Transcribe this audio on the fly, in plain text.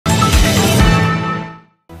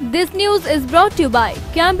This news is brought to you by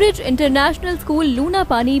Cambridge International School, Luna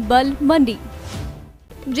पानी, बल, मंडी।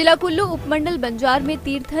 जिला कुल्लू उपमंडल बंजार में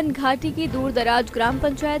तीर्थन घाटी की दूर दराज ग्राम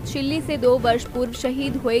पंचायत शिल्ली से 2 वर्ष पूर्व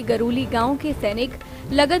शहीद हुए गरूली गांव के सैनिक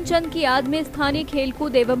लगन चंद की याद में स्थानीय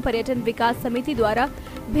खेलकूद एवं पर्यटन विकास समिति द्वारा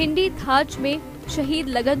भिंडी थाच में शहीद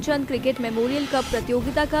लगन चंद क्रिकेट मेमोरियल कप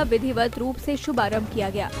प्रतियोगिता का विधिवत रूप से शुभारंभ किया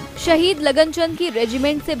गया। शहीद लगन चंद की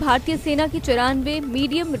रेजिमेंट से भारतीय सेना की 94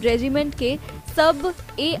 मीडियम रेजिमेंट के सब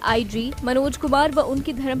AIG मनोज कुमार व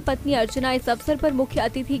उनकी धर्मपत्नी अर्चना इस अवसर पर मुख्य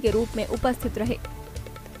अतिथि के रूप में उपस्थित रहे।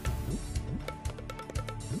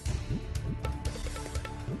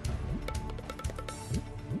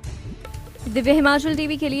 दिव्य हिमाचल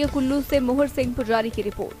टीवी के लिए कुल्लू से मोहर सिंह पुजारी की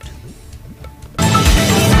report.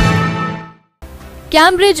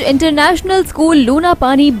 Cambridge international school, Luna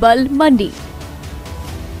पानी, बल, मंडी।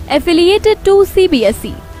 Affiliated to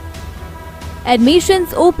CBSE.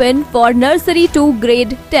 Admissions open for nursery to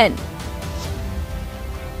grade 10.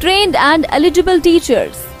 Trained and eligible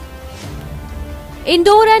teachers.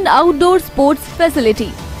 Indoor and outdoor sports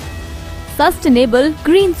facility. Sustainable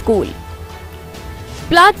green school.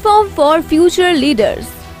 Platform for future leaders.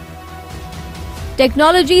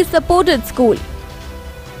 Technology supported school.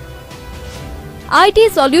 IT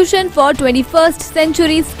solution for 21st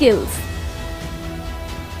century skills.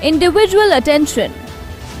 Individual attention.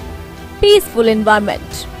 Peaceful environment.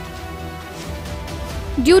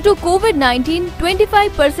 Due to COVID-19,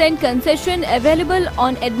 25% concession available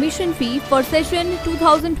on admission fee for session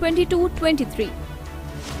 2022-23.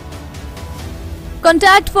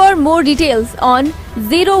 Contact for more details on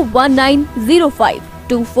 01905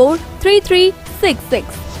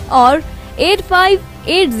 243366 or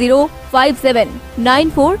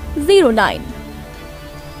 8580579409.